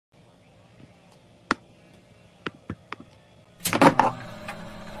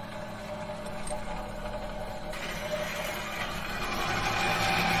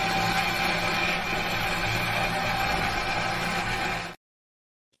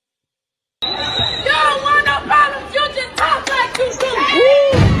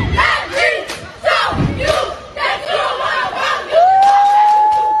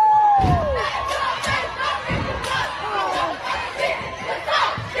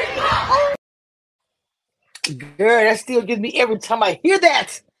Girl, that still gives me every time I hear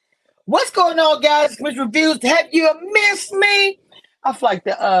that. What's going on, guys? Commission Reviews. Have you missed me? I feel like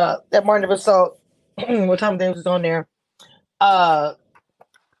the that morning episode. What time of day was on there? Uh,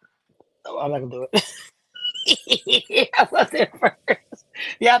 I'm not gonna do it. I was there first.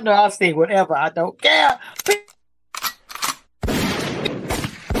 Y'all know I'll sing whatever. I don't care.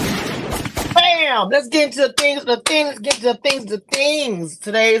 Bam! Let's get into the things. Let's get to the things.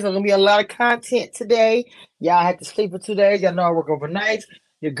 Today's gonna be a lot of content today. Y'all had to sleep for 2 days. Y'all know I work overnight.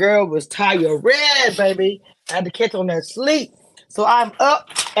 Your girl was tired red, baby. I had to catch on that sleep. So I'm up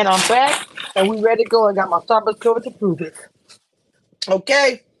and I'm back and we ready to go. I got my Starbucks cover to prove it.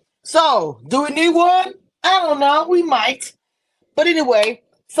 Okay. So do we need one? I don't know. We might. But anyway,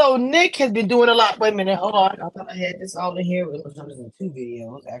 so Nick has been doing a lot. Wait a minute, hold on. I thought I had this all in here. It was in 2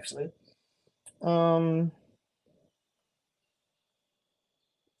 videos, actually.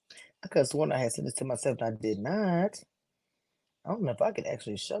 I could have sworn I had sent this to myself and I did not. I don't know if I could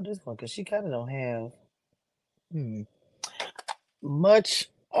actually show this one because she kind of don't have much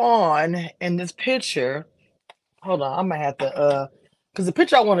on in this picture. Hold on, I'm gonna have to because the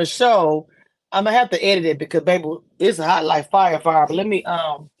picture I want to show, I'm gonna have to edit it because baby, it's hot like fire. But let me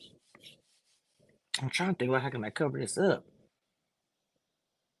I'm trying to think about how can I cover this up.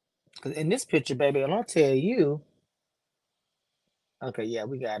 Because in this picture, baby, and I'll tell you. Okay, yeah,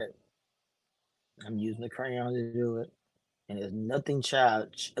 we got it. I'm using the crayon to do it. And there's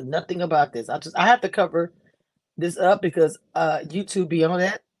nothing about this. I have to cover this up because YouTube be on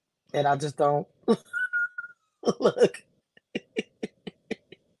that. And I just don't look.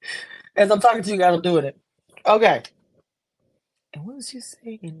 As I'm talking to you guys, I'm doing it. Okay. And what does she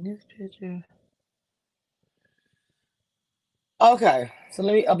say in this picture? Okay, so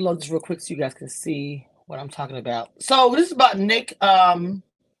let me upload this real quick so you guys can see what I'm talking about. So this is about Nick's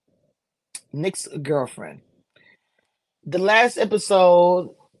girlfriend. The last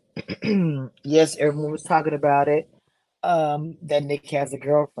episode, yes, everyone was talking about it. That Nick has a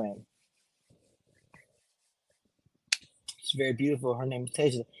girlfriend. She's very beautiful. Her name is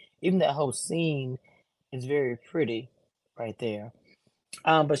Tasia. Even that whole scene is very pretty, right there.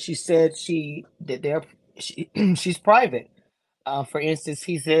 But she said she's private. For instance,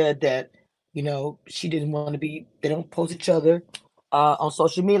 he said that she didn't want to be. They don't post each other on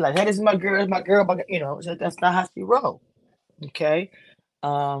social media. Like, hey, this is my girl. That's not how she roll. Okay.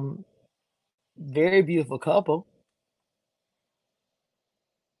 Very beautiful couple.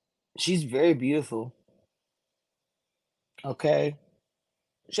 She's very beautiful. Okay.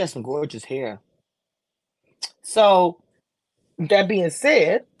 She has some gorgeous hair. So, that being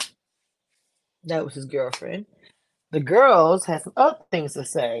said, that was his girlfriend. The girls had some other things to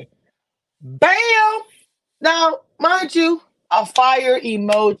say. Bam! Now, mind you, a fire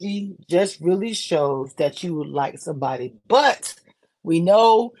emoji just really shows that you would like somebody. But we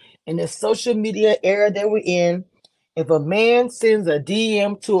know in the social media era that we're in, if a man sends a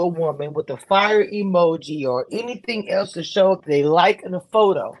DM to a woman with a fire emoji or anything else to show that they like in a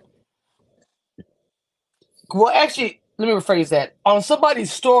photo. Well, actually, let me rephrase that. On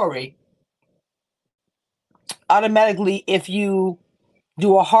somebody's story, automatically, if you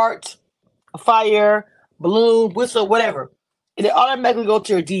do a heart, a fire, balloon, whistle, whatever, it automatically go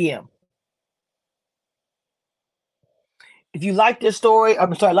to your DM. If you like their story,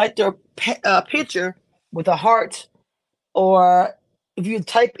 like their picture with a heart, or if you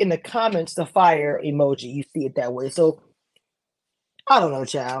type in the comments the fire emoji, you see it that way. So I don't know,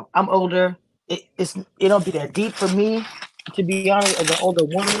 child. I'm older. It don't be that deep for me, to be honest, as an older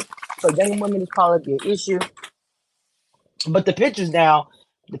woman. For young women, it's probably be an issue. But the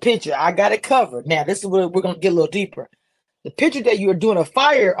picture, I got it covered. Now, this is where we're going to get a little deeper. The picture that you're doing a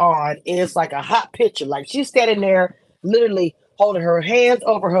fire on is like a hot picture. Like she's standing there literally holding her hands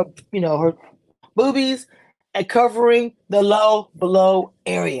over her, her boobies and covering the low below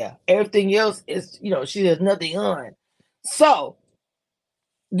area. Everything else is, she has nothing on. So,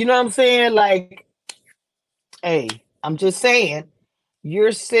 you know what I'm saying? Like, hey, I'm just saying,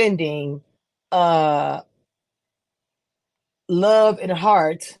 you're sending love and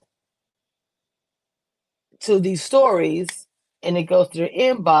heart to these stories and it goes to their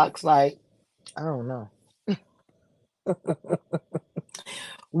inbox. Like, I don't know.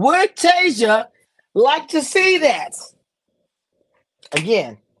 Would Tasia like to see that?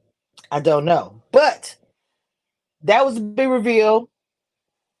 Again, I don't know. But that was a big reveal.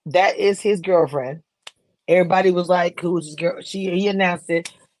 That is his girlfriend. Everybody was like, who's his girl? He announced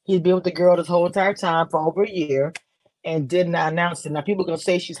it. He's been with the girl this whole entire time for over a year and did not announce it. Now people are gonna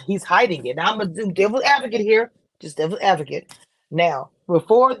say he's hiding it. Now I'm gonna do devil's advocate here, just devil's advocate. Now,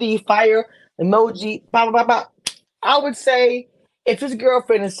 before the fire emoji, blah, blah, blah, blah. I would say if his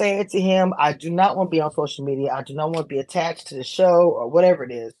girlfriend is saying to him, I do not want to be on social media, I do not want to be attached to the show or whatever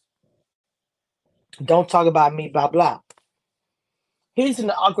it is, don't talk about me, blah, blah. He's in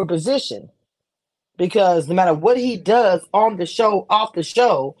an awkward position because no matter what he does on the show, off the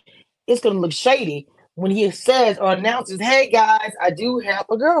show, it's going to look shady when he says or announces, hey guys, I do have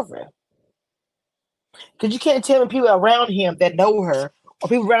a girlfriend. Because you can't tell me people around him that know her or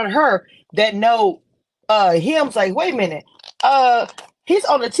people around her that know him. It's like, wait a minute, he's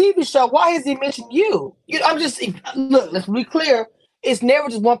on a TV show. Why has he mentioned you? I'm just look. Let's be clear. It's never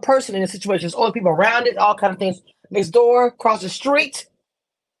just one person in a situation. It's all the people around it, all kind of things next door, across the street.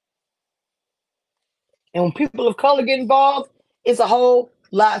 And when people of color get involved, it's a whole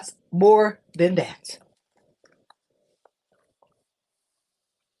lot more than that.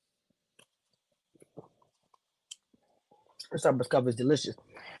 Starbucks coffee is delicious.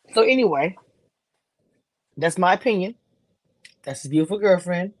 So anyway, that's my opinion. That's his beautiful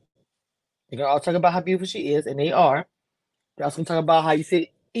girlfriend. They're gonna all talk about how beautiful she is, and they are. They're also gonna talk about how you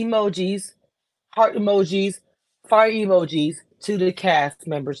see emojis, heart emojis, fire emojis to the cast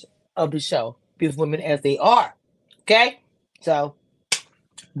members of the show. Beautiful women as they are. Okay? So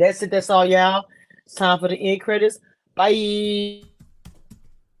that's it. That's all, y'all. It's time for the end credits. Bye.